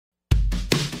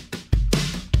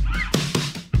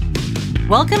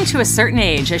Welcome to A Certain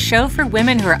Age, a show for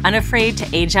women who are unafraid to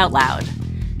age out loud.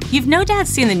 You've no doubt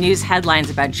seen the news headlines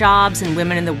about jobs and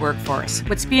women in the workforce.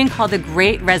 What's being called the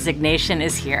Great Resignation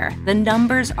is here. The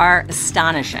numbers are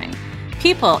astonishing.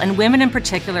 People, and women in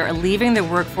particular, are leaving the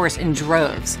workforce in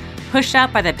droves, pushed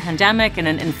out by the pandemic and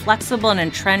an inflexible and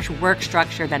entrenched work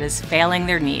structure that is failing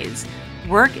their needs.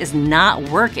 Work is not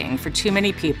working for too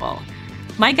many people.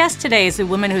 My guest today is a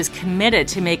woman who is committed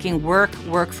to making work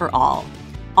work for all.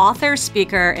 Author,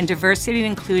 speaker, and diversity and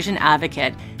inclusion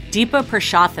advocate, Deepa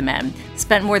Purushothaman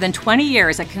spent more than 20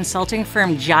 years at consulting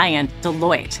firm giant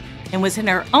Deloitte and was, in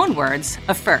her own words,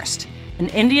 a first, an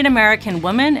Indian-American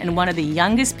woman and one of the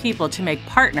youngest people to make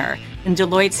partner in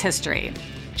Deloitte's history.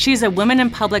 She's a Women in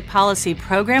Public Policy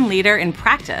program leader in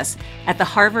practice at the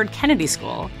Harvard Kennedy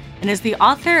School and is the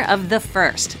author of The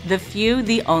First, The Few,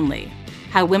 The Only: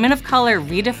 How Women of Color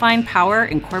Redefine Power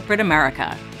in Corporate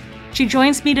America. She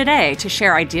joins me today to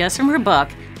share ideas from her book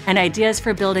and ideas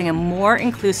for building a more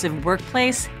inclusive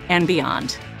workplace and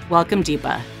beyond. Welcome,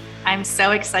 Deepa. I'm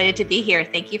so excited to be here.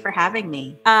 Thank you for having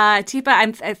me.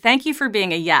 Deepa, thank you for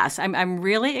being a yes. I'm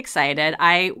really excited.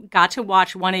 I got to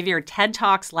watch one of your TED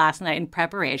Talks last night in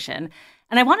preparation,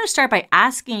 and I want to start by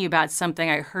asking you about something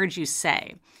I heard you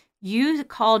say. You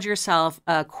called yourself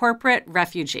a corporate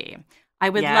refugee. I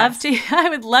would love to,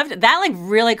 that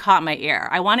really caught my ear.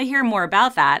 I want to hear more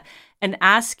about that and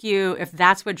ask you if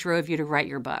that's what drove you to write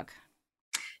your book.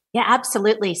 Yeah,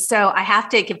 absolutely. So I have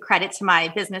to give credit to my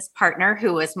business partner,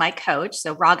 who was my coach.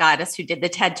 So Raw Goddess, who did the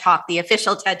TED Talk, the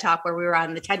official TED Talk where we were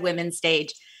on the TED Women's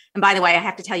stage. And by the way, I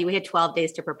have to tell you, we had 12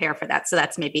 days to prepare for that. So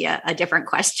that's maybe a different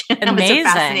question. Amazing. It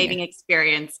was a fascinating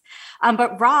experience.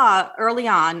 But Raw, early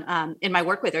on in my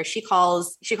work with her, she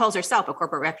calls herself a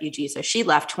corporate refugee. So she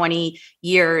left 20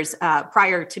 years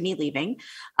prior to me leaving,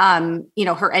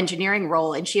 her engineering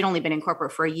role. And she had only been in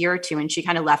corporate for a year or two. And she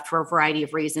kind of left for a variety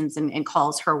of reasons and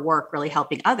calls her work really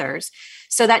helping others.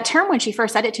 So that term, when she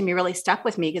first said it to me, really stuck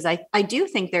with me because I do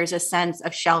think there's a sense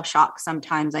of shell shock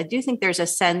sometimes. I do think there's a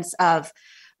sense of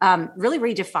really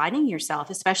redefining yourself,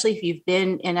 especially if you've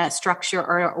been in a structure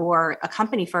or a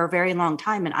company for a very long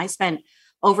time. And I spent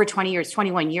over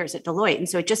 21 years at Deloitte. And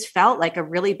so it just felt like a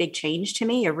really big change to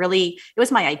me. It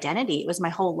was my identity. It was my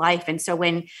whole life. And so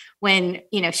when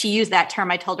she used that term,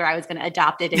 I told her I was going to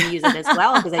adopt it and use it as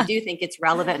well, because I do think it's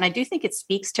relevant. And I do think it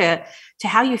speaks to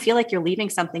how you feel like you're leaving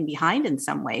something behind in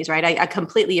some ways, right? I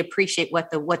completely appreciate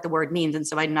what the word means. And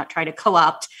so I do not try to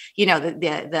co-opt, or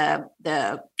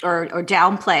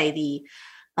downplay the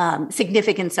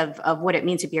significance of what it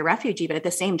means to be a refugee. But at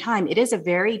the same time, it is a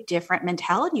very different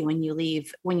mentality when you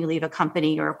leave a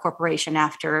company or a corporation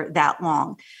after that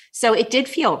long. So it did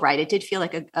feel right. It did feel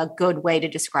like a good way to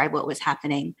describe what was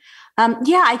happening.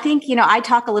 I think, I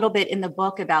talk a little bit in the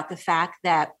book about the fact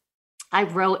that I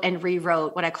wrote and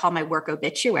rewrote what I call my work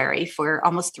obituary for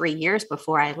almost 3 years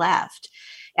before I left.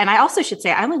 And I also should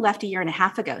say I only left a year and a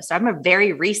half ago. So I'm a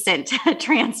very recent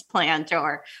transplant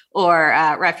or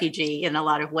refugee in a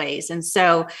lot of ways. And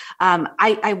so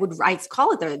I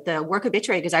call it the work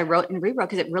obituary because I wrote and rewrote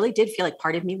because it really did feel like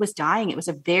part of me was dying. It was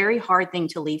a very hard thing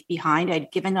to leave behind.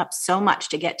 I'd given up so much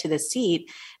to get to the seat.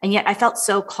 And yet I felt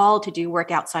so called to do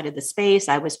work outside of the space.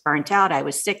 I was burnt out. I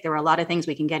was sick. There were a lot of things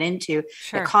we can get into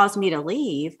that caused me to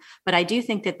leave. But I do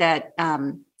think that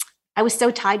I was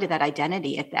so tied to that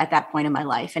identity at that point in my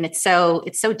life. And it's so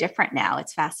different now.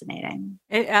 It's fascinating.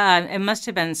 It must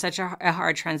have been such a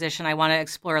hard transition. I want to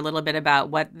explore a little bit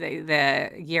about what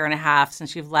the year and a half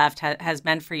since you've left has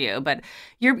meant for you. But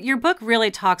your book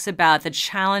really talks about the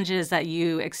challenges that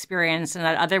you experience and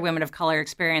that other women of color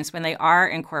experience when they are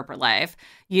in corporate life.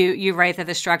 You write that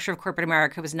the structure of corporate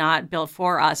America was not built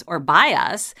for us or by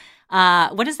us.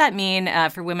 What does that mean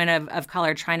for women of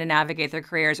color trying to navigate their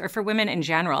careers, or for women in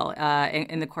general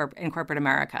in corporate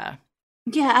America?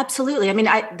 Yeah, absolutely. I mean,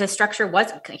 the structure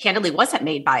wasn't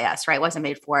made by us, right? It wasn't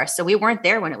made for us. So we weren't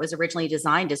there when it was originally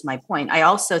designed, is my point. I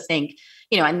also think,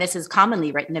 and this is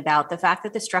commonly written about, the fact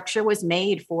that the structure was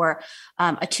made for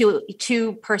a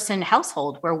two-person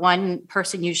household where one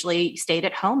person usually stayed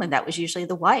at home, and that was usually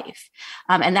the wife.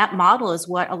 And that model is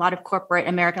what a lot of corporate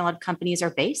American, a lot of companies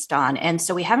are based on. And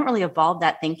so we haven't really evolved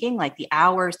that thinking, like the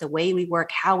hours, the way we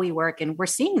work, how we work. And we're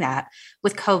seeing that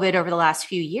with COVID over the last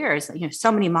few years.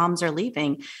 So many moms are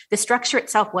leaving. The structure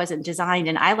itself wasn't designed.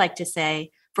 And I like to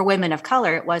say, for women of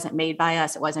color, it wasn't made by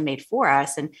us. It wasn't made for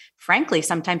us. And frankly,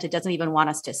 sometimes it doesn't even want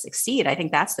us to succeed. I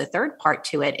think that's the third part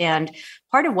to it. And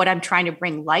part of what I'm trying to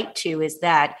bring light to is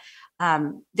that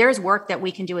there's work that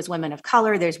we can do as women of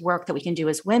color. There's work that we can do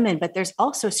as women, but there's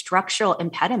also structural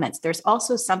impediments. There's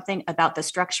also something about the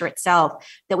structure itself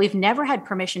that we've never had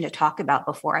permission to talk about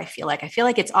before. I feel like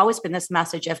it's always been this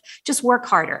message of just work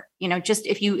harder. Just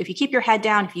if you keep your head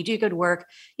down, if you do good work,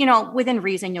 within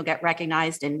reason, you'll get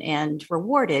recognized and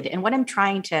rewarded. And what I'm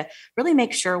trying to really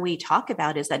make sure we talk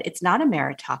about is that it's not a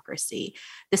meritocracy.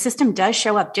 The system does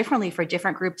show up differently for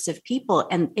different groups of people,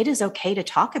 and it is okay to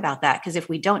talk about that, because if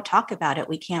we don't talk about it,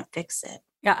 we can't fix it.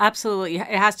 Yeah, absolutely. It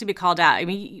has to be called out. I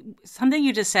mean, something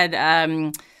you just said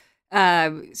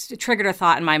triggered a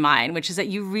thought in my mind, which is that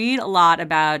you read a lot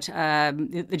about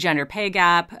the gender pay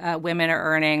gap. Women are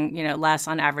earning, less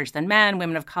on average than men.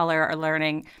 Women of color are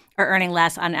earning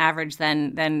less on average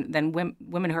than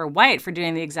women who are white for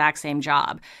doing the exact same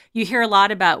job. You hear a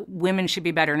lot about women should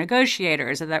be better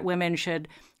negotiators, or that women should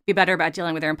be better about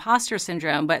dealing with their imposter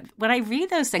syndrome. But when I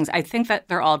read those things, I think that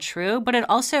they're all true, but it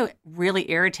also really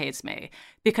irritates me,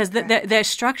 because the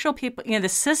structural people, the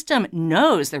system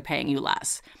knows they're paying you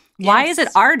less. Yes. Why is it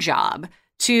our job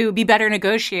to be better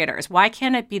negotiators? Why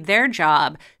can't it be their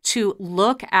job to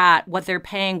look at what they're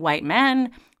paying white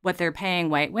men, what they're paying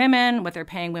white women, what they're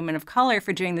paying women of color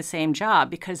for doing the same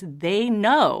job? Because they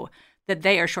know that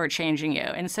they are shortchanging you.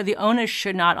 And so the onus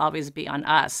should not always be on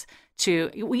us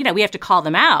to, we have to call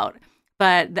them out,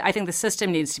 but I think the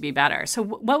system needs to be better. So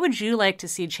what would you like to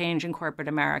see change in corporate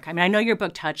America? I mean, I know your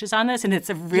book touches on this, and it's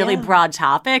a really broad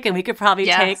topic, and we could probably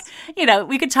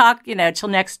we could talk, till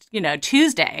next,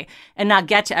 Tuesday, and not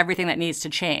get to everything that needs to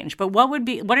change. But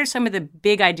what are some of the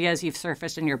big ideas you've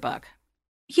surfaced in your book?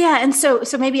 Yeah. And so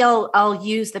maybe I'll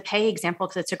use the pay example,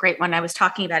 because it's a great one. I was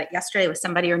talking about it yesterday with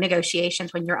somebody, or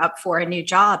negotiations when you're up for a new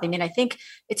job. I mean, I think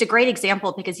it's a great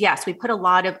example because, yes, we put a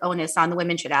lot of onus on the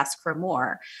women should ask for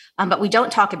more, but we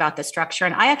don't talk about the structure.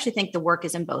 And I actually think the work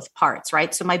is in both parts,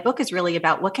 right? So my book is really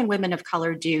about what can women of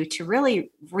color do to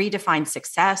really redefine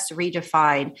success,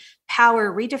 redefine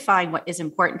power, redefine what is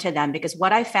important to them. Because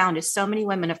what I found is so many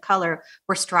women of color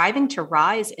were striving to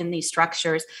rise in these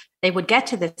structures. They would get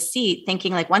to the seat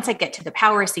thinking, like, once I get to the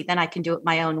power seat, then I can do it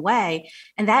my own way.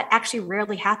 And that actually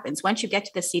rarely happens. Once you get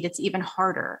to the seat, it's even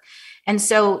harder. And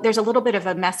so there's a little bit of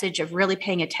a message of really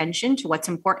paying attention to what's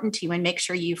important to you and make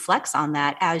sure you flex on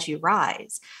that as you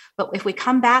rise. But if we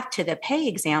come back to the pay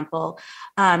example,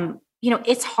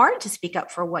 it's hard to speak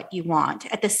up for what you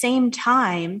want. At the same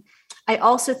time, I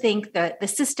also think that the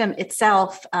system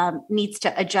itself needs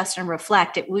to adjust and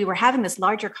reflect. We were having this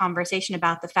larger conversation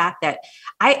about the fact that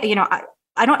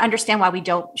I don't understand why we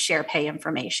don't share pay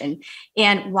information,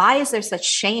 and why is there such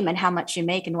shame in how much you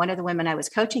make. And one of the women I was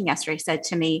coaching yesterday said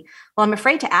to me, well, I'm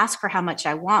afraid to ask for how much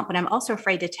I want, but I'm also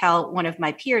afraid to tell one of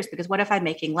my peers, because what if I'm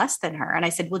making less than her? And I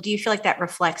said, well, do you feel like that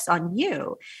reflects on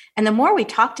you? And the more we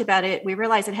talked about it, we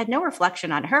realized it had no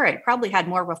reflection on her. It probably had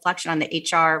more reflection on the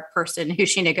HR person who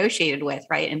she negotiated with,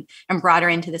 right? And brought her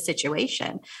into the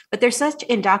situation. But there's such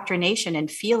indoctrination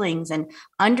and feelings and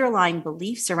underlying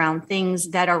beliefs around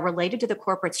things that are related to the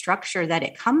corporate structure that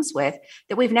it comes with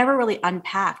that we've never really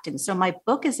unpacked. And so my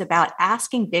book is about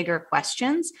asking bigger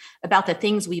questions about the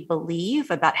things we believe,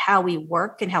 about how we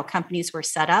work and how companies were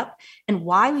set up, and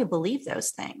why we believe those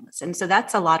things. And so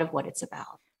that's a lot of what it's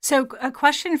about. So a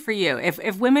question for you.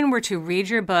 If women were to read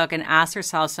your book and ask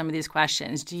themselves some of these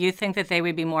questions, do you think that they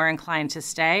would be more inclined to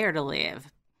stay or to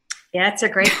leave? Yeah, it's a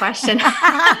great question.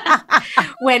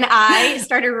 When I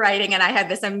started writing, and I had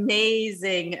this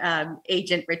amazing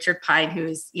agent, Richard Pine,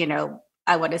 who's,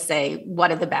 I want to say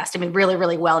one of the best. I mean, really,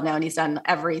 really well known. He's done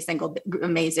every single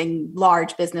amazing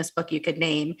large business book you could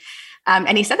name.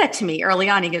 And he said that to me early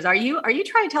on. He goes, are you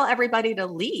trying to tell everybody to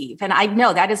leave? And I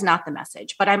know that is not the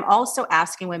message, but I'm also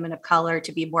asking women of color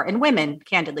to be more, and women,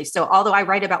 candidly. So although I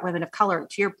write about women of color,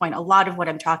 to your point, a lot of what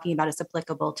I'm talking about is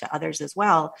applicable to others as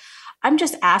well. I'm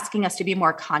just asking us to be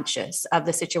more conscious of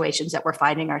the situations that we're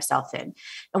finding ourselves in.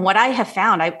 And what I have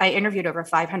found, I interviewed over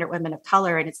 500 women of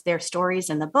color, and it's their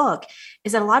stories in the book,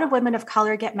 is that a lot of women of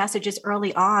color get messages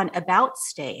early on about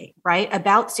staying, right?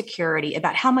 About security,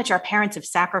 about how much our parents have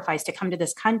sacrificed to come to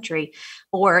this country,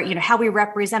 or, how we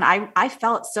represent. I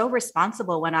felt so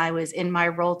responsible when I was in my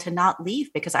role to not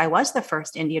leave, because I was the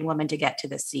first Indian woman to get to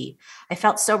the seat. I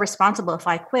felt so responsible if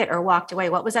I quit or walked away.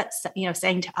 What was that,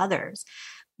 saying to others?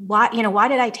 Why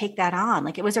did I take that on?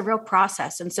 Like, it was a real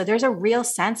process. And so there's a real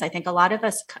sense, I think a lot of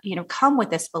us, come with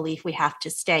this belief we have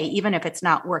to stay, even if it's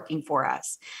not working for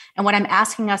us. And what I'm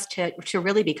asking us to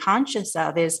really be conscious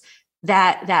of is,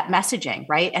 that messaging,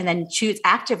 right? And then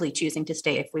actively choosing to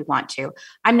stay if we want to.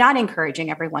 I'm not encouraging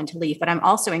everyone to leave, but I'm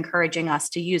also encouraging us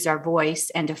to use our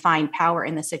voice and to find power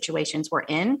in the situations we're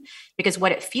in, because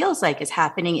what it feels like is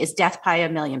happening is death by a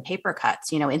million paper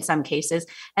cuts, in some cases,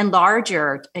 and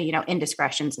larger,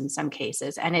 indiscretions in some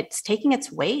cases. And it's taking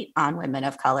its weight on women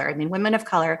of color. I mean, women of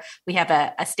color, we have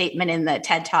a statement in the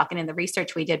TED Talk and in the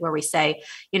research we did where we say,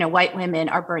 white women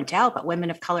are burnt out, but women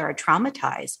of color are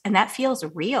traumatized. And that feels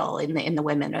real in the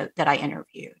women that I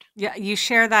interviewed. Yeah, you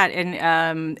share that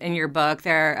in your book.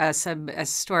 There are some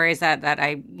stories that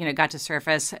I got to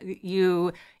surface.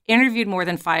 You interviewed more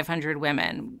than 500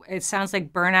 women. It sounds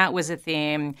like burnout was a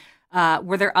theme.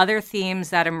 Were there other themes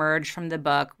that emerged from the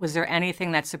book? Was there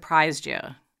anything that surprised you?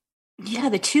 Yeah,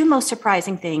 the two most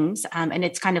surprising things, and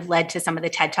it's kind of led to some of the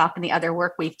TED Talk and the other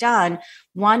work we've done.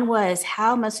 One was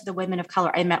how most of the women of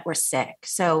color I met were sick.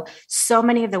 So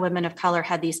many of the women of color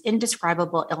had these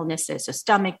indescribable illnesses, so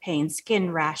stomach pain,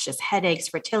 skin rashes, headaches,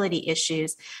 fertility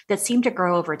issues that seemed to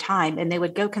grow over time. And they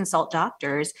would go consult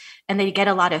doctors and they'd get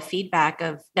a lot of feedback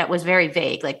that was very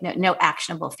vague, like no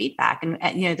actionable feedback. And,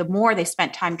 the more they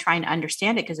spent time trying to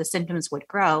understand it, because the symptoms would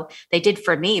grow, they did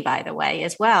for me, by the way,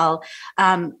 as well.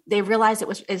 They realized it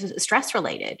was stress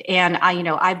related. And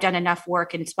I've done enough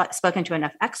work and spoken to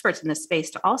enough experts in this space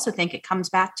to also think it comes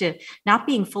back to not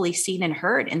being fully seen and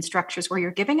heard in structures where you're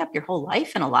giving up your whole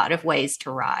life in a lot of ways to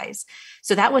rise.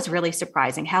 So that was really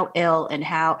surprising, how ill and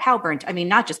how burnt,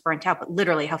 not just burnt out, but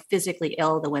literally how physically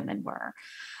ill the women were.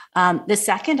 The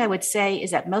second I would say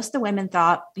is that most of the women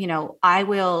thought, I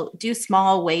will do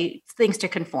small things to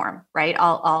conform, right?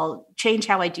 I'll change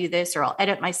how I do this, or I'll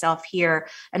edit myself here.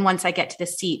 And once I get to the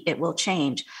seat, it will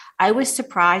change. I was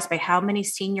surprised by how many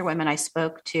senior women I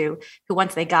spoke to who,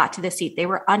 once they got to the seat, they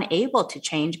were unable to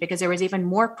change because there was even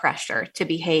more pressure to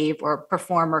behave or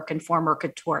perform or conform or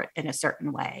contort in a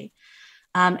certain way.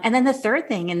 And then the third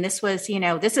thing, and this was,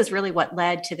 this is really what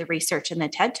led to the research in the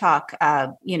TED Talk,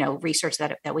 research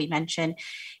that we mentioned,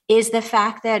 is the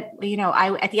fact that,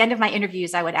 I, at the end of my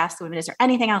interviews, I would ask the women, is there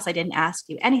anything else I didn't ask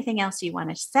you? Anything else you want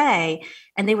to say?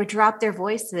 And they would drop their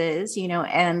voices,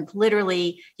 and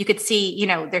literally you could see,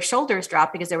 their shoulders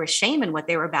drop because there was shame in what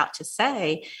they were about to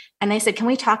say. And they said, can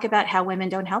we talk about how women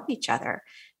don't help each other?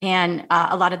 And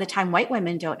a lot of the time, white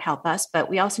women don't help us, but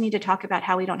we also need to talk about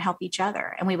how we don't help each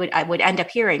other. And I would end up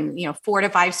hearing, 4 to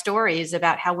 5 stories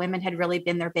about how women had really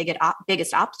been their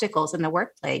biggest obstacles in the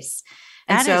workplace.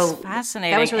 That is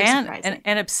fascinating. That was really surprising.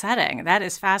 And upsetting. That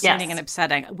is fascinating and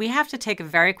upsetting. We have to take a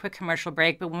very quick commercial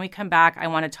break, but when we come back, I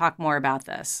want to talk more about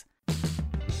this.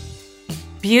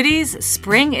 Beauties,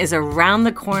 spring is around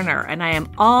the corner, and I am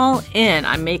all in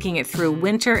on making it through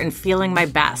winter and feeling my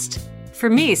best. For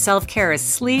me, self-care is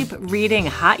sleep, reading,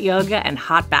 hot yoga, and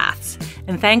hot baths.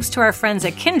 And thanks to our friends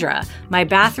at Kindra, my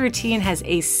bath routine has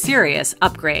a serious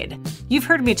upgrade. You've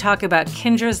heard me talk about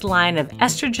Kindra's line of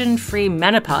estrogen-free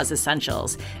menopause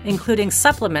essentials, including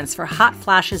supplements for hot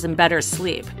flashes and better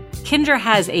sleep. Kindra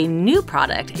has a new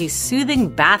product, a soothing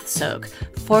bath soak,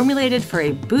 formulated for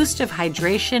a boost of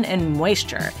hydration and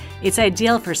moisture. It's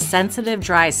ideal for sensitive,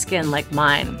 dry skin like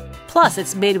mine. Plus,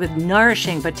 it's made with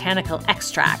nourishing botanical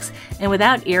extracts and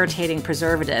without irritating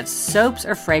preservatives, soaps,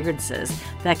 or fragrances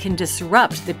that can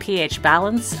disrupt the pH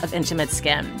balance of intimate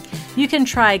skin. You can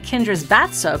try Kindra's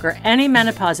Bath Soak or any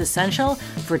menopause essential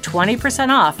for 20%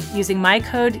 off using my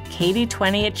code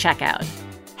KATIE20 at checkout.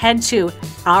 Head to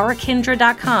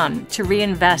ourkindra.com to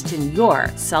reinvest in your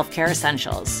self-care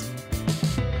essentials.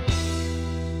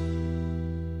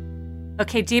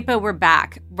 Okay, Deepa, we're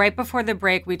back. Right before the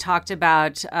break, we talked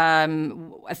about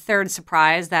a third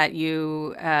surprise that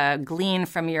you gleaned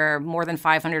from your more than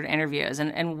 500 interviews.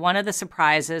 And one of the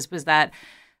surprises was that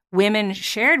women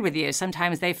shared with you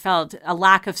sometimes they felt a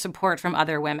lack of support from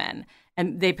other women.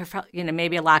 And they prefer,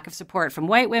 maybe a lack of support from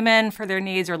white women for their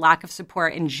needs or lack of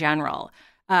support in general.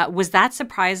 Was that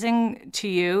surprising to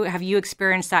you? Have you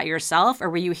experienced that yourself,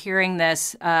 or were you hearing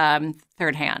this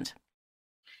third hand?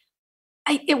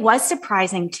 It was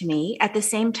surprising to me. At the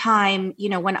same time,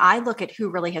 when I look at who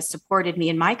really has supported me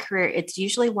in my career, it's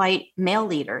usually white male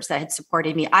leaders that had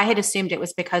supported me. I had assumed it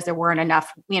was because there weren't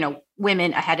enough,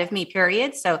 women ahead of me,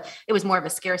 period. So it was more of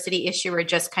a scarcity issue or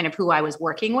just kind of who I was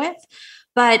working with.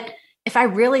 But if I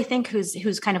really think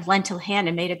who's kind of lent a hand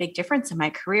and made a big difference in my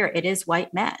career, it is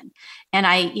white men. And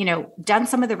I, done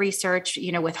some of the research,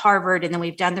 with Harvard, and then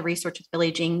we've done the research with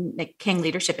Billie Jean King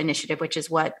Leadership Initiative, which is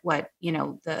what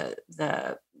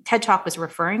the TED Talk was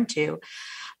referring to.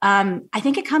 I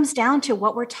think it comes down to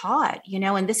what we're taught,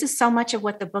 and this is so much of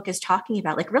what the book is talking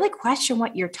about. Like, really question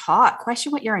what you're taught,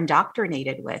 question what you're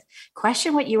indoctrinated with,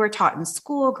 question what you were taught in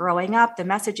school, growing up, the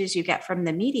messages you get from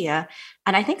the media.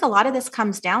 And I think a lot of this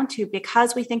comes down to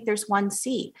because we think there's one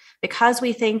seat, because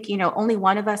we think, only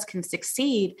one of us can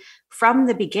succeed. From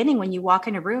the beginning, when you walk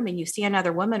in a room and you see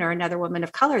another woman or another woman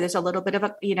of color, there's a little bit of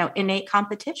a, innate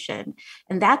competition.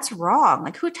 And that's wrong.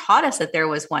 Like, who taught us that there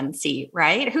was one seat,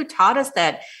 right? Who taught us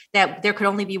that there could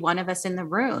only be one of us in the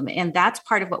room? And that's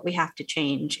part of what we have to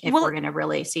change if we're going to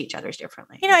really see each other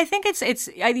differently. I think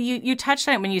you touched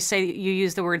on it when you say you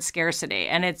use the word scarcity,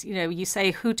 and it's, you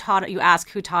say you ask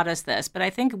who taught us this, but I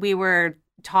think we were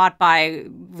taught by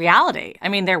reality. I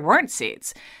mean, there weren't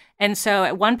seats. And so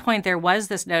at one point there was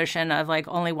this notion of like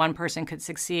only one person could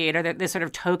succeed, or this sort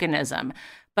of tokenism.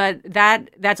 But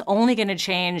that's only going to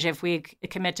change if we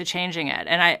commit to changing it.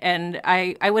 And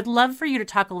I would love for you to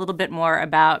talk a little bit more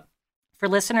about, for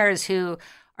listeners who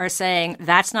are saying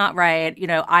that's not right,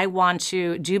 I want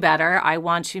to do better. I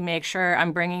want to make sure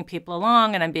I'm bringing people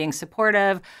along and I'm being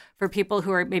supportive. For people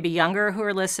who are maybe younger who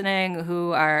are listening,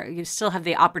 you still have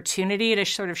the opportunity to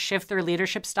sort of shift their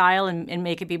leadership style and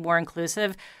make it be more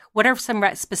inclusive. What are some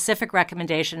specific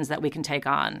recommendations that we can take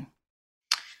on?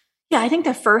 Yeah, I think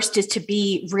the first is to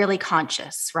be really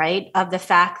conscious, right, of the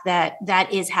fact that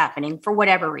that is happening for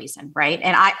whatever reason, right?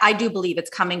 And I do believe it's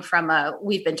coming from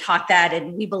we've been taught that,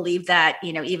 and we believe that,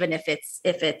 even if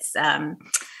it's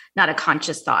not a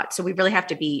conscious thought. So we really have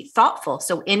to be thoughtful.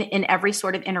 So in every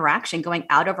sort of interaction, going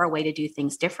out of our way to do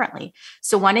things differently.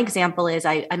 So one example is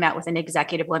I met with an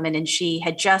executive woman, and she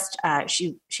had just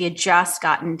she had just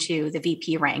gotten to the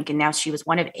VP rank, and now she was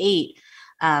one of 8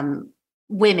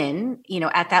 women,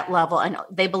 at that level. And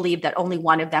they believed that only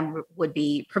one of them would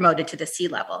be promoted to the C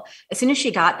level. As soon as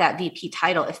she got that VP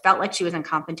title, it felt like she was in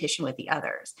competition with the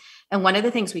others. And one of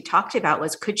the things we talked about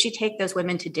was, could she take those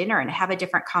women to dinner and have a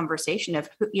different conversation of,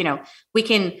 we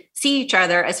can see each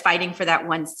other as fighting for that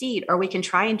one seat, or we can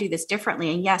try and do this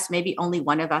differently. And yes, maybe only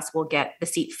one of us will get the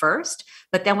seat first,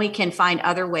 but then we can find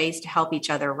other ways to help each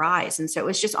other rise. And so it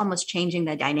was just almost changing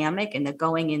the dynamic and the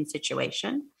going in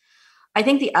situation. I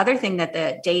think the other thing that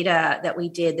the data that we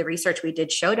did, the research we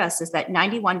did showed us, is that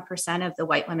 91% of the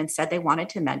white women said they wanted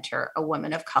to mentor a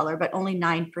woman of color, but only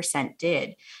 9%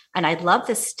 did. And I love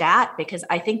the stat because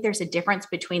I think there's a difference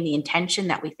between the intention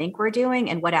that we think we're doing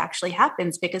and what actually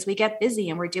happens, because we get busy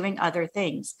and we're doing other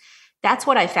things. That's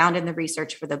what I found in the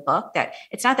research for the book, that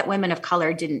it's not that women of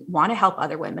color didn't want to help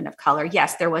other women of color.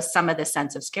 Yes, there was some of the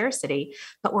sense of scarcity,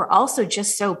 but we're also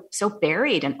just so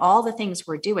buried in all the things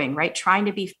we're doing, right? Trying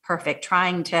to be perfect,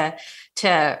 trying to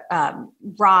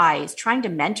rise, trying to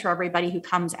mentor everybody who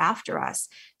comes after us.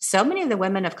 So many of the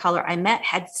women of color I met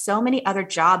had so many other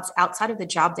jobs outside of the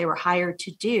job they were hired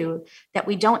to do that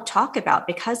we don't talk about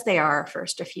because they are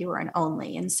first, a fewer, and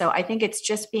only. And so I think it's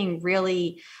just being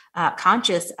really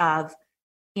conscious of,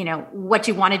 what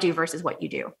you want to do versus what you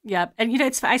do. Yeah. And,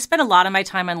 I spend a lot of my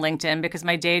time on LinkedIn because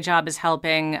my day job is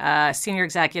helping senior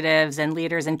executives and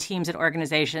leaders and teams and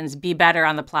organizations be better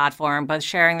on the platform, both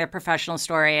sharing their professional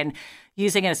story and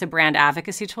using it as a brand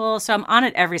advocacy tool. So I'm on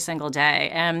it every single day.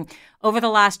 And over the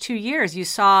last 2 years,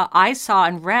 I saw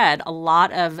and read a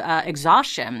lot of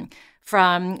exhaustion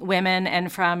from women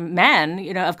and from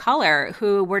men, of color,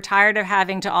 who were tired of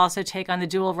having to also take on the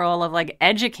dual role of like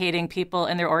educating people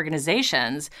in their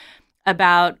organizations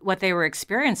about what they were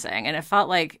experiencing. And it felt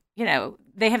like,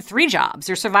 they have 3 jobs.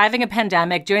 They're surviving a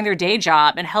pandemic, doing their day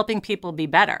job, and helping people be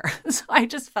better. So I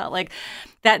just felt like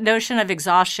that notion of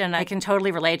exhaustion I can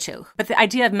totally relate to. But the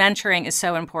idea of mentoring is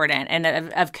so important, and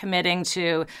of committing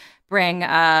to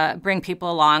bring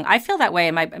people along. I feel that way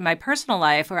in my personal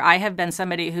life, where I have been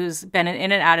somebody who's been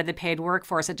in and out of the paid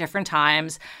workforce at different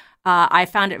times. I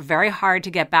found it very hard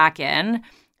to get back in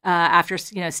after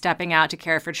stepping out to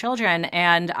care for children,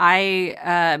 and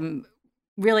I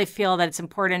really feel that it's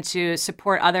important to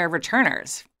support other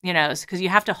returners. Because you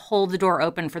have to hold the door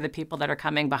open for the people that are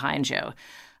coming behind you.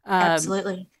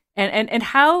 Absolutely. And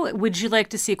how would you like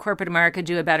to see corporate America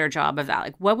do a better job of that?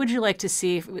 Like, what would you like to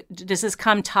see? Does this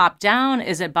come top down?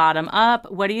 Is it bottom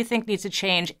up? What do you think needs to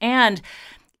change? And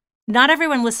not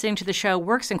everyone listening to the show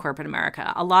works in corporate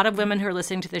America. A lot of women who are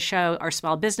listening to the show are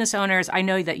small business owners. I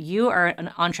know that you are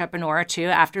an entrepreneur too.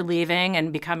 After leaving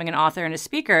and becoming an author and a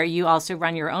speaker, you also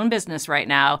run your own business right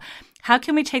now. How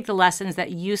can we take the lessons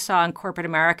that you saw in corporate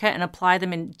America and apply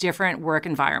them in different work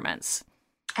environments?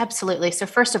 Absolutely. So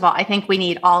first of all, I think we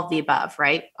need all of the above,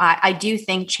 right? I do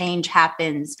think change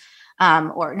happens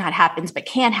or not happens, but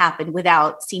can happen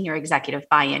without senior executive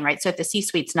buy-in, right? So if the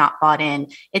C-suite's not bought in,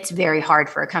 it's very hard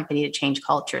for a company to change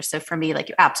culture. So for me, like,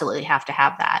 you absolutely have to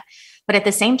have that. But at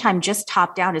the same time, just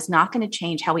top down is not going to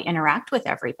change how we interact with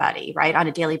everybody, right, on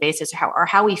a daily basis, or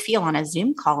how we feel on a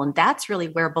Zoom call. And that's really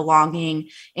where belonging,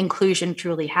 inclusion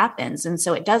truly happens. And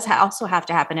so it does also have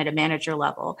to happen at a manager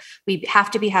level. We have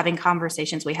to be having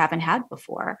conversations we haven't had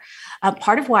before.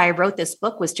 Part of why I wrote this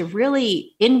book was to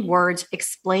really, in words,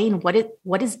 explain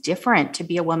what is different to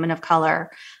be a woman of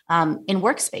color in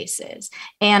workspaces.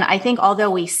 And I think although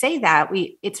we say that,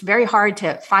 it's very hard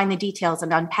to find the details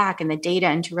and unpack and the data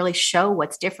and to really show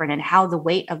what's different and how the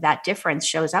weight of that difference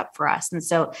shows up for us. And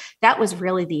so that was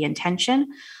really the intention.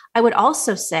 I would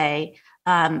also say,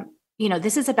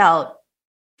 this is about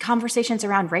conversations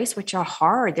around race, which are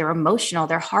hard. They're emotional.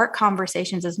 They're heart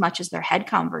conversations as much as they're head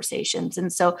conversations.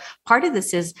 And so part of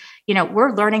this is,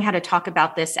 we're learning how to talk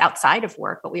about this outside of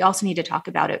work, but we also need to talk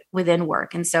about it within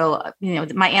work. And so,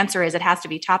 my answer is it has to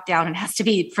be top down and has to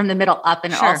be from the middle up.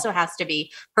 And It also has to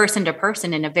be person to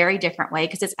person in a very different way,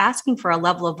 because it's asking for a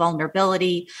level of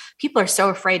vulnerability. People are so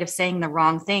afraid of saying the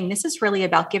wrong thing. This is really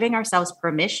about giving ourselves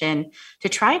permission to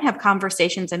try and have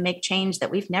conversations and make change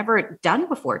that we've never done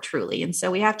before, truly. And so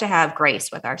we have to have grace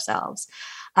with ourselves.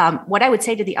 What I would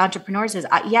say to the entrepreneurs is,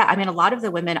 a lot of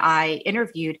the women I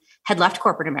interviewed had left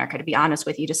corporate America, to be honest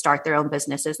with you, to start their own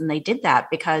businesses. And they did that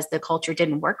because the culture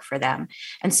didn't work for them.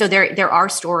 And so there are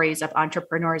stories of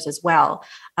entrepreneurs as well.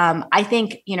 I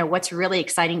think, what's really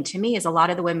exciting to me is a lot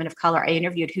of the women of color I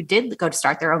interviewed who did go to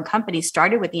start their own companies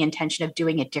started with the intention of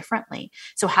doing it differently.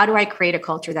 So how do I create a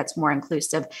culture that's more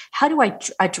inclusive? How do I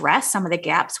address some of the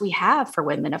gaps we have for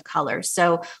women of color?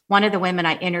 So one of the women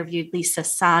I interviewed, Lisa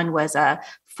Sun, was a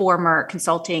former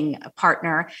consulting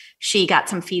partner. She got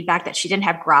some feedback that she didn't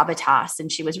have gravitas,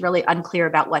 and she was really unclear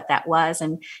about what that was.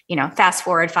 And, fast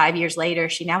forward 5 years later,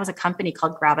 she now has a company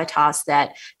called Gravitas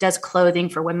that does clothing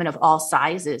for women of all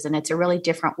sizes. And it's a really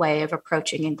different way of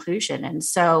approaching inclusion. And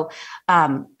so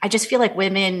I just feel like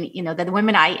women, the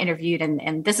women I interviewed,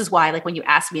 and this is why, like, when you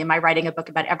ask me, am I writing a book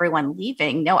about everyone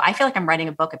leaving? No, I feel like I'm writing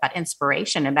a book about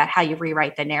inspiration, about how you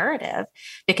rewrite the narrative,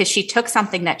 because she took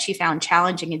something that she found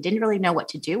challenging and didn't really know what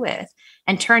to do with,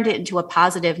 and turned it into a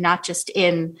positive, not just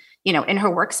in her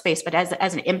workspace, but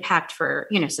as an impact for,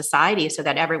 society, so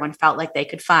that everyone felt like they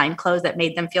could find clothes that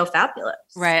made them feel fabulous.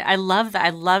 Right. I love that. I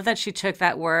love that she took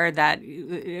that word that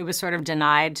it was sort of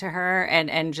denied to her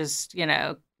and just,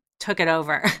 took it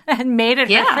over and made it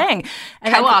her thing.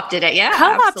 And co-opted it. Yeah.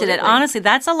 Co-opted absolutely. it. Honestly,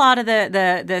 that's a lot of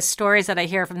the stories that I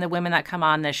hear from the women that come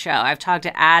on this show. I've talked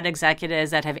to ad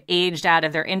executives that have aged out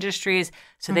of their industries.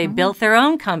 So they built their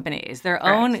own companies, their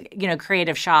own,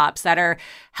 creative shops that are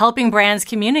helping brands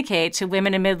communicate to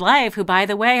women in midlife who, by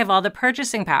the way, have all the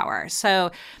purchasing power. So,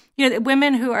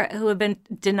 women who have been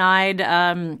denied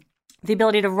the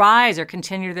ability to rise or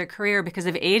continue their career because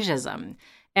of ageism,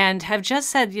 and have just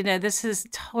said, this is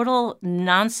total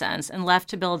nonsense, and left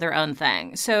to build their own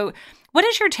thing. So what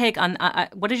is your take on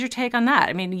that?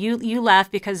 I mean, you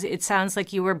left because it sounds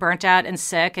like you were burnt out and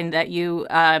sick, and that you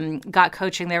got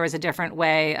coaching. There was a different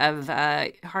way of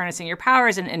harnessing your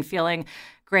powers and feeling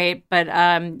great. But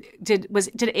did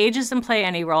ageism play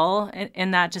any role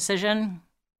in that decision?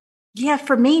 Yeah,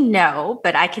 for me, no,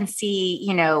 but I can see,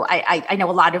 I know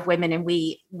a lot of women, and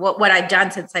what I've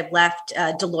done since I've left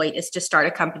Deloitte is to start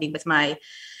a company with my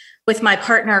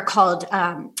partner called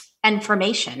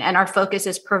Information. And our focus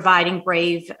is providing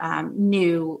brave,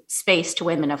 new space to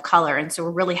women of color. And so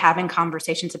we're really having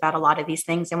conversations about a lot of these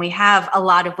things. And we have a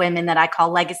lot of women that I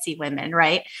call legacy women,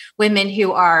 right? Women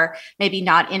who are maybe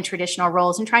not in traditional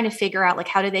roles and trying to figure out, like,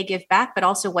 how do they give back, but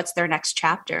also what's their next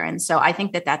chapter. And so I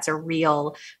think that that's a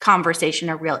real conversation,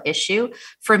 a real issue.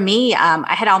 For me,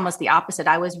 I had almost the opposite.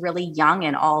 I was really young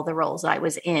in all the roles I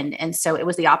was in. And so it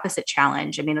was the opposite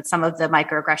challenge. I mean, some of the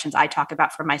microaggressions I talk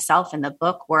about for myself in the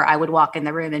book, where I would walk in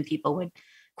the room and people would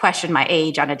question my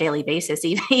age on a daily basis,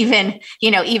 even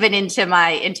into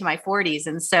my 40s.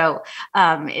 And so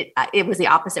it was the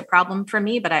opposite problem for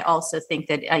me. But I also think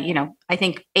that, I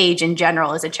think age in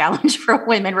general is a challenge for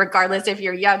women, regardless if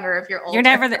you're young or if you're older. You're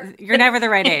never the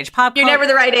right age. You're never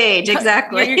the right age.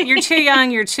 Exactly. You're too young.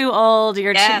 You're too old.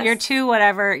 You're too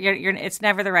whatever. It's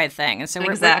never the right thing. And so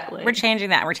we're changing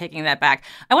that. And we're taking that back.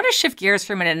 I want to shift gears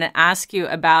for a minute and ask you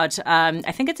about,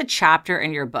 I think it's a chapter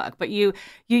in your book, but you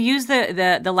use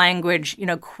the language,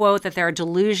 quote, that there are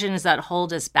delusions that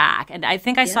hold us back. And I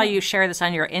think I saw you share this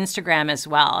on your Instagram as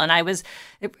well. And I was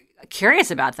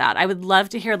curious about that. I would love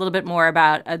to hear a little bit more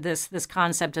about this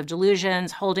concept of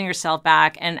delusions, holding yourself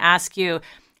back, and ask you,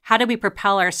 how do we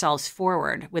propel ourselves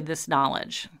forward with this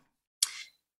knowledge?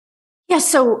 Yeah.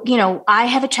 So, I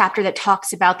have a chapter that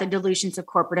talks about the delusions of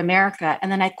corporate America. And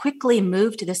then I quickly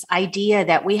moved to this idea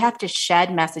that we have to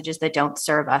shed messages that don't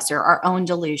serve us or our own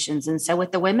delusions. And so,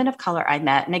 with the women of color I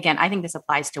met, and again, I think this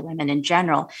applies to women in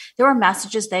general, there were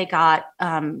messages they got,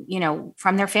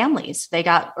 from their families. They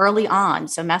got early on.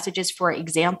 So, messages, for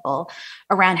example,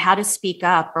 around how to speak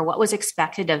up or what was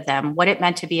expected of them, what it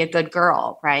meant to be a good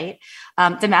girl, right?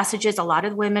 The messages, a lot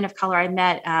of women of color I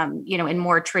met, in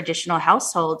more traditional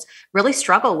households, really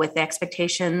struggle with the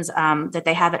expectations that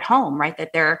they have at home, right?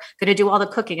 That they're going to do all the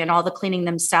cooking and all the cleaning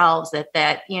themselves,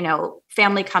 that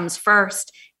family comes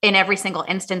first in every single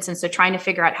instance. And so trying to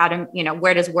figure out how to,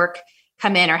 where does work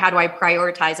come in, or how do I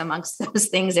prioritize amongst those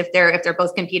things if they're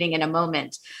both competing in a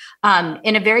moment,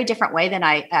 in a very different way than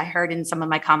I heard in some of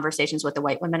my conversations with the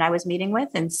white women I was meeting with.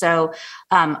 And so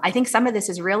I think some of this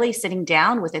is really sitting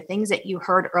down with the things that you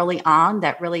heard early on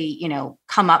that really,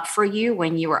 come up for you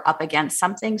when you were up against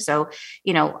something. So,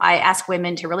 I ask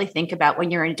women to really think about, when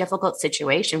you're in a difficult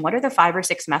situation, what are the 5 or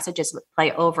 6 messages that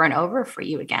play over and over for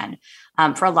you again?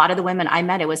 For a lot of the women I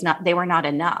met, they were not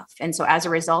enough. And so as a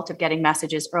result of getting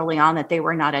messages early on that they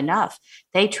were not enough,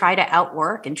 they try to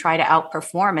outwork and try to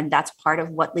outperform. And that's part of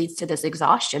what leads to this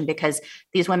exhaustion, because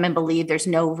these women believe there's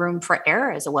no room for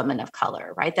error as a woman of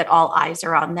color, right? That all eyes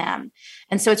are on them.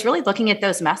 And so it's really looking at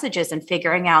those messages and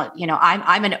figuring out,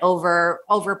 I'm an over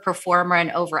performer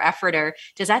and over efforter.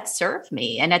 Does that serve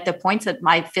me? And at the points that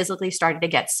I physically started to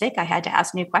get sick, I had to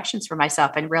ask new questions for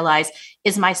myself and realize,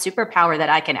 is my superpower that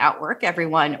I can outwork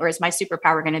everyone, or is my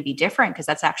superpower going to be different because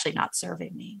that's actually not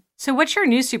serving me? So what's your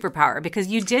new superpower? Because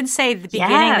you did say at the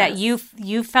beginning that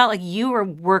you felt like you were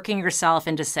working yourself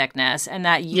into sickness, and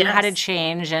that you had to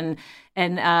change and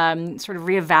sort of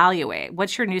reevaluate.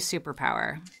 What's your new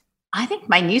superpower? I think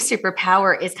my new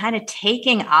superpower is kind of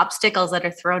taking obstacles that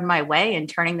are thrown my way and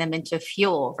turning them into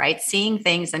fuel, right? Seeing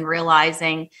things and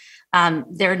realizing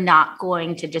they're not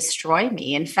going to destroy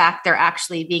me. In fact, they're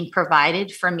actually being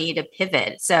provided for me to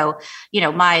pivot. So,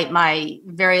 my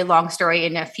very long story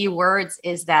in a few words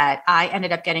is that I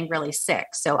ended up getting really sick.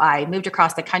 So I moved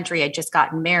across the country. I'd just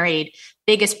gotten married,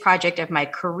 biggest project of my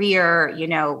career,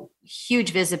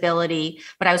 huge visibility,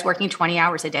 but I was working 20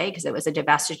 hours a day because it was a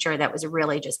divestiture that was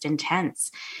really just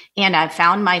intense. And I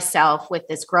found myself with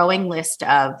this growing list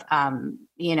of,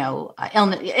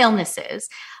 illnesses.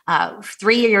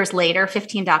 3 years later,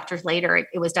 15 doctors later,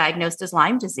 it was diagnosed as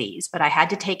Lyme disease, but I had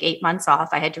to take 8 months off.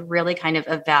 I had to really kind of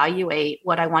evaluate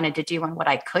what I wanted to do and what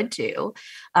I could do,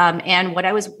 and what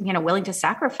I was, willing to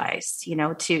sacrifice,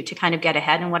 to kind of get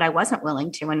ahead, and what I wasn't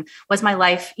willing to. And was my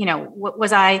life,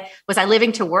 was I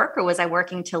living to work, or was I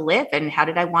working to live? And how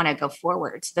did I want to go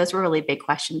forward? So those were really big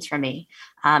questions for me.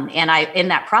 And I, in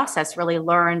that process, really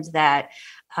learned that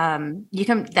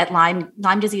that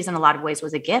Lyme disease in a lot of ways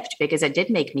was a gift, because it did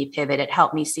make me pivot. It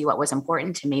helped me see what was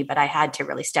important to me, but I had to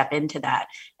really step into that,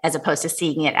 as opposed to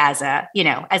seeing it as a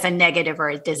negative or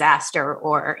a disaster,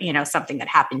 or, something that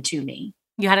happened to me.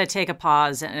 You had to take a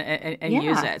pause and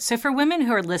use it. So for women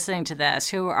who are listening to this,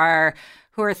 who are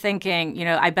thinking,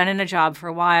 I've been in a job for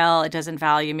a while, it doesn't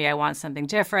value me, I want something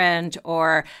different,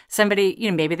 or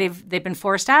somebody, maybe they've been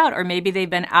forced out, or maybe they've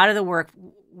been out of the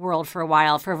world for a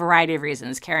while for a variety of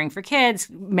reasons, caring for kids,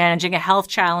 managing a health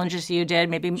challenge as you did,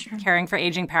 maybe caring for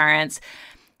aging parents.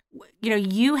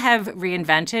 You have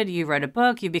reinvented, you wrote a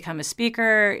book, you've become a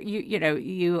speaker,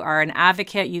 you are an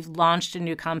advocate, you've launched a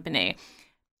new company.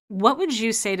 What would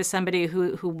you say to somebody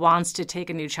who wants to take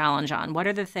a new challenge on? What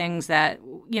are the things that,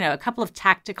 a couple of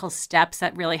tactical steps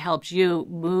that really helped you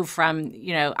move from,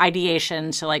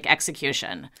 ideation to like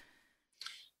execution?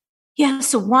 Yeah.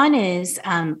 So one is,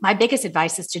 my biggest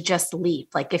advice is to just leap.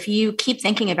 Like, if you keep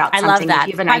thinking about something, I love that.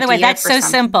 if you have an By the way, that's so something,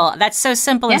 simple. That's so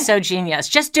simple and so genius.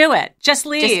 Just do it. Just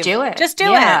leave. Just do it. Just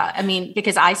do it. I mean,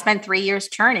 because I spent 3 years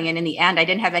turning, and in the end, I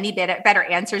didn't have any better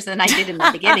answers than I did in the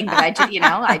beginning. But I did,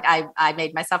 I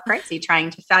made myself crazy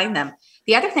trying to find them.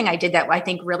 The other thing I did that I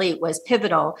think really was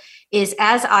pivotal is,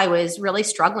 as I was really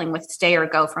struggling with stay or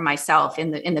go for myself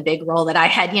in the big role that I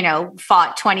had,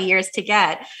 fought 20 years to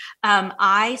get,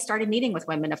 I started meeting with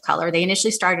women of color. They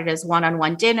initially started as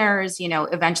one-on-one dinners,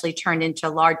 eventually turned into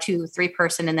large 2-3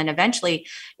 person, and then eventually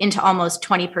into almost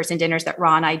 20-person dinners that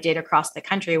Ron and I did across the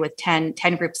country with 10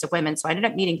 groups of women. So I ended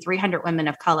up meeting 300 women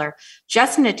of color,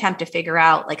 just in an attempt to figure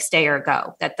out, like, stay or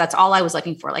go. That's all I was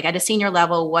looking for. Like, at a senior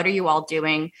level, what are you all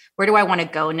doing? Where do I want to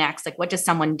go next? Like, what does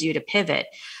someone do to pivot?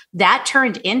 that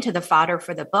turned into the fodder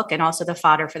for the book and also the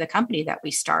fodder for the company that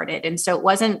we started. And so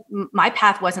my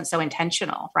path wasn't so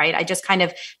intentional, right? I just kind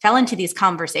of fell into these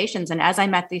conversations. And as I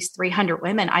met these 300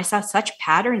 women, I saw such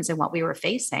patterns in what we were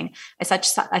facing.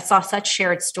 I saw such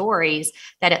shared stories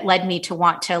that it led me to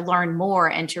want to learn more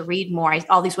and to read more.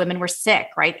 All these women were sick,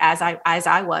 right? As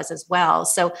I was as well.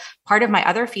 So part of my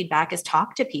other feedback is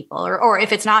talk to people, or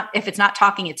if it's not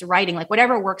talking, it's writing, like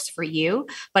whatever works for you.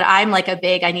 But I'm like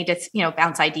I need to,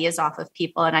 bounce ideas off of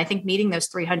people. And I think meeting those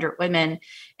 300 women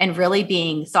and really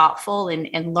being thoughtful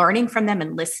and learning from them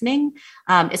and listening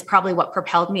is probably what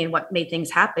propelled me and what made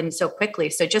things happen so quickly.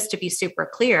 So just to be super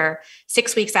clear,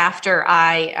 6 weeks after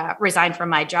I resigned from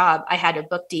my job, I had a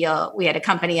book deal. We had a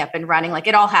company up and running. Like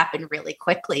it all happened really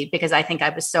quickly because I think I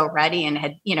was so ready and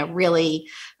had, really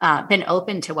been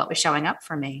open to what was showing up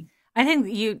for me. I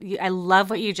think I love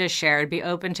what you just shared. Be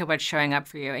open to what's showing up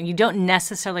for you. And you don't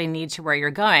necessarily need to where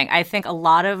you're going. I think a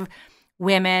lot of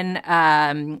women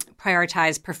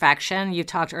prioritize perfection. You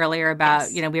talked earlier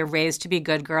about, Yes. we are raised to be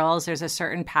good girls. There's a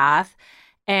certain path.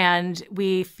 And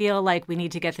we feel like we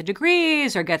need to get the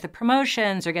degrees or get the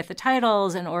promotions or get the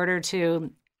titles in order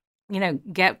to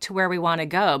get to where we want to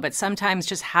go. But sometimes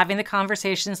just having the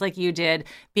conversations like you did,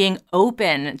 being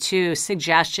open to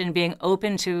suggestion, being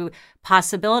open to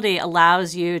possibility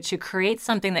allows you to create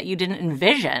something that you didn't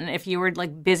envision if you were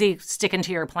like busy sticking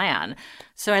to your plan.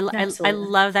 So I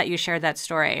love that you shared that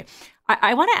story.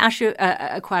 I want to ask you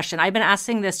a question. I've been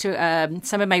asking this to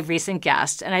some of my recent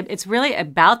guests, and it's really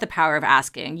about the power of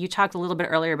asking. You talked a little bit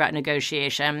earlier about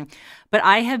negotiation, but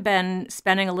I have been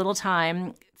spending a little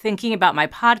time thinking about my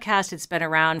podcast. It's been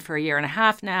around for 1.5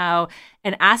 years now,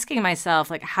 and asking myself,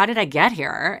 like, how did I get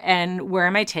here? And where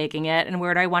am I taking it? And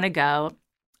where do I want to go?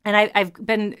 And I've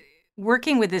been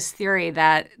working with this theory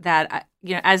that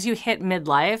as you hit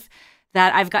midlife,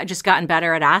 that I've gotten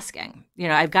better at asking.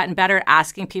 I've gotten better at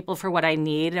asking people for what I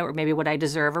need or maybe what I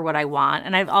deserve or what I want.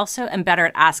 And I've also am better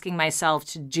at asking myself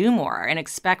to do more and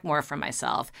expect more from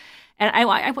myself. And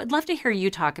I would love to hear you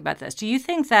talk about this. Do you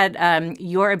think that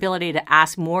your ability to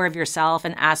ask more of yourself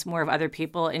and ask more of other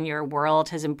people in your world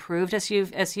has improved as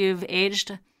you've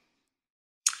aged?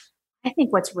 I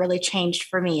think what's really changed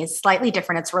for me is slightly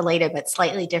different. It's related, but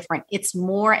slightly different. It's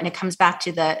more, and it comes back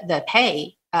to the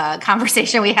pay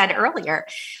conversation we had earlier.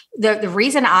 The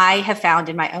reason I have found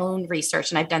in my own research,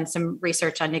 and I've done some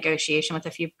research on negotiation with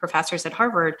a few professors at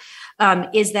Harvard,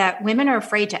 is that women are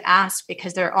afraid to ask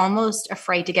because they're almost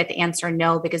afraid to get the answer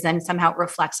no, because then somehow it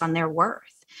reflects on their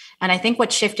worth. And I think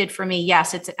what shifted for me,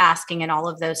 yes, it's asking and all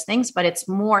of those things, but it's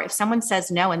more if someone says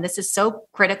no, and this is so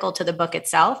critical to the book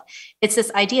itself, it's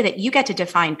this idea that you get to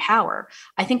define power.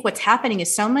 I think what's happening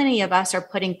is so many of us are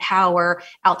putting power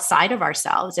outside of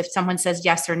ourselves. If someone says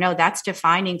yes or no, that's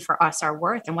defining for us our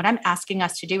worth. And what I'm asking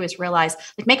us to do is realize,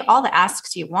 like, make all the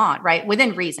asks you want, right?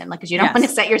 Within reason, like, because you don't want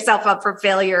to set yourself up for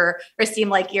failure or seem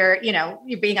like you're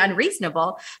being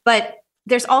unreasonable. But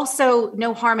there's also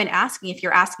no harm in asking if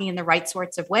you're asking in the right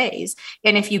sorts of ways.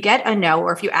 And if you get a no,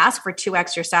 or if you ask for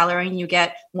 2x your salary and you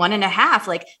get 1.5,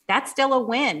 like that's still a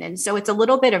win. And so it's a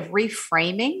little bit of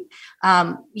reframing,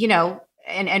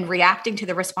 and reacting to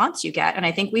the response you get. And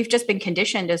I think we've just been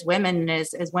conditioned as women,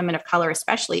 as women of color,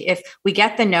 especially if we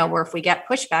get the no, or if we get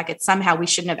pushback, it's somehow we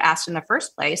shouldn't have asked in the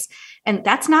first place. And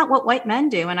that's not what white men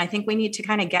do. And I think we need to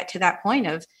kind of get to that point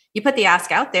of, you put the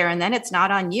ask out there and then it's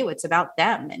not on you, it's about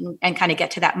them, and kind of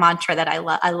get to that mantra that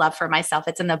I love for myself.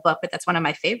 It's in the book, but that's one of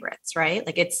my favorites, right?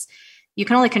 Like you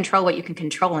can only control what you can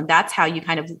control. And that's how you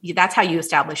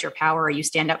establish your power, or you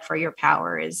stand up for your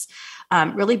power, is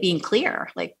really being clear.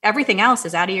 Like everything else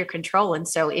is out of your control. And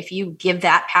so if you give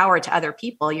that power to other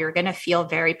people, you're going to feel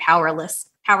very powerless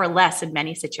in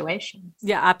many situations.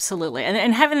 Yeah, absolutely.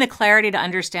 And having the clarity to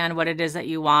understand what it is that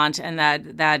you want, and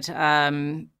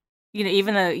that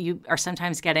even though you are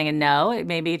sometimes getting a no,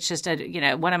 maybe it's just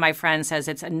one of my friends says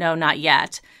it's a no, not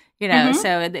yet,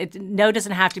 so no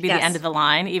doesn't have to be the end of the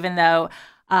line, even though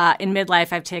in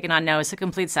midlife I've taken on no as a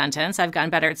complete sentence. I've gotten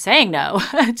better at saying no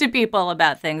to people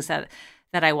about things that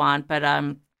I want,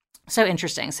 but so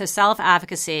interesting. So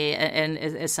self-advocacy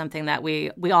is something that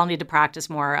we all need to practice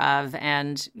more of,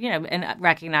 and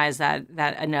recognize that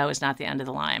a no is not the end of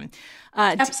the line.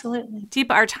 Absolutely.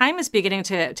 Deepa, our time is beginning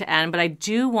to end, but I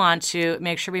do want to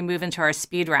make sure we move into our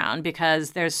speed round,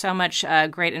 because there's so much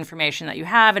great information that you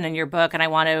have and in your book, and I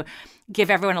want to give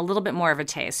everyone a little bit more of a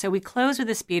taste. So we close with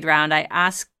a speed round. I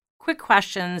ask quick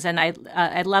questions, and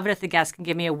I'd love it if the guest can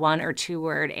give me a 1 or 2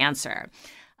 word answer.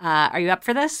 Are you up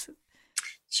for this?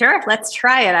 Sure, let's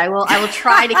try it. I will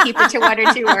try to keep it to 1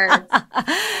 or 2 words.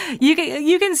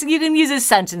 You can use a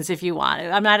sentence if you want.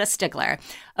 I'm not a stickler.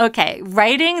 Okay,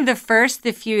 writing the first,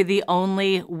 the few, the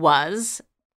only was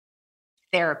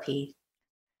therapy.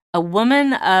 A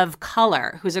woman of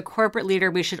color who's a corporate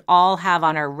leader we should all have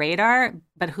on our radar,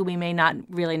 but who we may not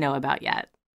really know about yet.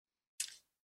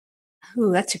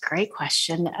 Ooh, that's a great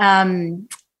question.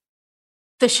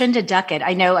 Thashinda Duckett.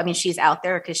 She's out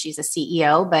there because she's a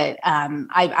CEO, but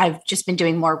I've just been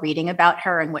doing more reading about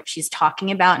her and what she's talking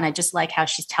about. And I just like how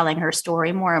she's telling her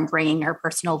story more and bringing her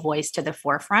personal voice to the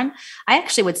forefront. I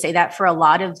actually would say that for a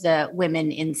lot of the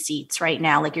women in seats right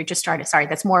now, like you're just starting, sorry,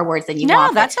 that's more words than you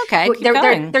want. No, that's okay.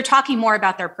 They're talking more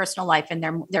about their personal life and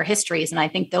their histories. And I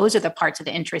think those are the parts of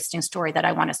the interesting story that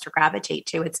I want us to gravitate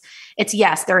to. It's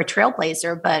yes, they're a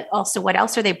trailblazer, but also what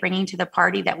else are they bringing to the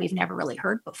party that we've never really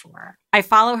heard before? I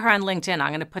follow her on LinkedIn. I'm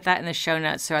going to put that in the show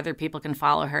notes so other people can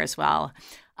follow her as well.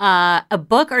 A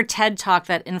book or TED Talk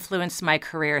that influenced my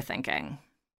career thinking.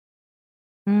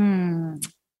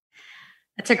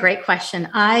 That's a great question.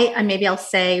 Maybe I'll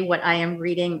say what I am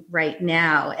reading right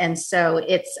now. And so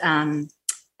it's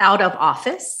Out of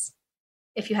Office.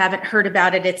 If you haven't heard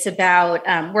about it, it's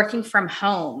about working from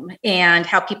home and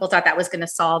how people thought that was going to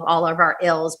solve all of our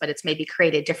ills, but it's maybe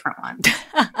created different ones.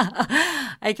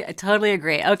 I totally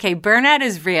agree. Okay, burnout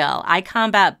is real. I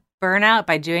combat burnout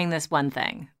by doing this one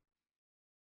thing.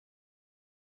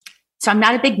 So I'm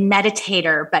not a big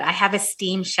meditator, but I have a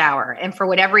steam shower. And for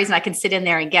whatever reason, I can sit in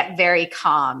there and get very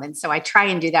calm. And so I try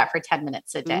and do that for 10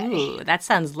 minutes a day. Ooh, that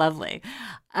sounds lovely.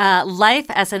 Life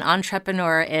as an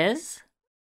entrepreneur is?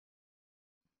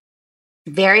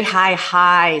 Very high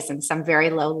highs and some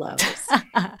very low lows.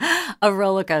 A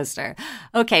roller coaster.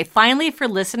 Okay, finally, for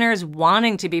listeners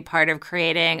wanting to be part of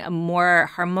creating a more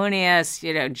harmonious,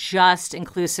 just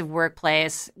inclusive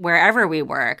workplace wherever we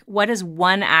work, what is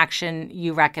one action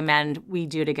you recommend we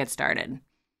do to get started?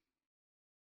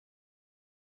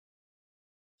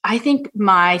 I think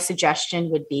my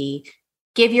suggestion would be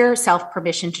give yourself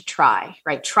permission to try,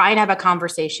 right? Try and have a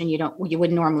conversation you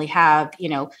wouldn't normally have,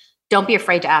 Don't be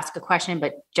afraid to ask a question,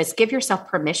 but just give yourself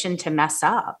permission to mess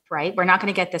up, right? We're not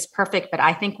going to get this perfect, but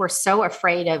I think we're so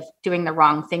afraid of doing the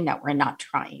wrong thing that we're not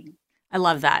trying. I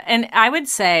love that. And I would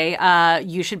say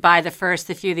you should buy The First,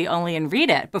 The Few, The Only and read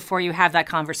it before you have that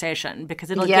conversation, because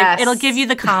it'll give you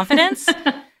the confidence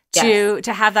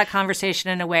to have that conversation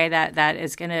in a way that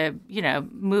is going to,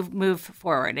 move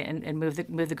forward and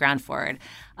move the ground forward.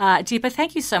 Deepa,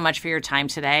 thank you so much for your time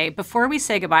today. Before we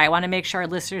say goodbye, I want to make sure our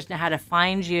listeners know how to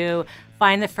find you,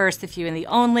 find The First, The Few, and The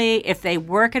Only. If they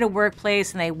work at a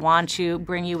workplace and they want to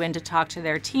bring you in to talk to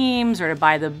their teams or to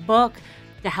buy the book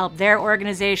to help their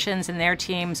organizations and their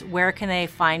teams, where can they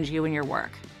find you and your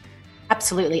work?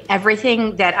 Absolutely.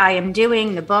 Everything that I am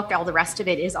doing, the book, all the rest of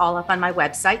it is all up on my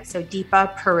website. So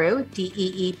Deepa Puru,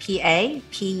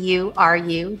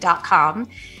 DeepaPuru.com.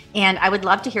 And I would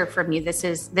love to hear from you. This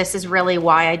is really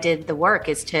why I did the work,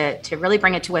 is to really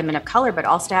bring it to women of color, but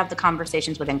also to have the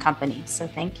conversations within companies. So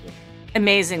thank you.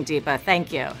 Amazing, Deepa.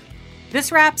 Thank you.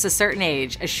 This wraps A Certain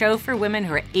Age, a show for women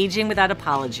who are aging without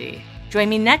apology. Join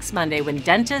me next Monday when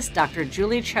dentist Dr.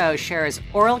 Julie Cho shares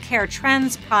oral care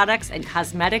trends, products, and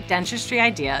cosmetic dentistry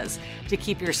ideas to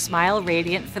keep your smile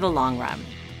radiant for the long run.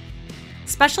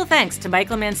 Special thanks to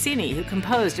Michael Mancini, who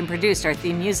composed and produced our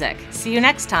theme music. See you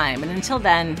next time, and until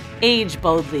then, age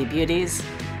boldly, beauties.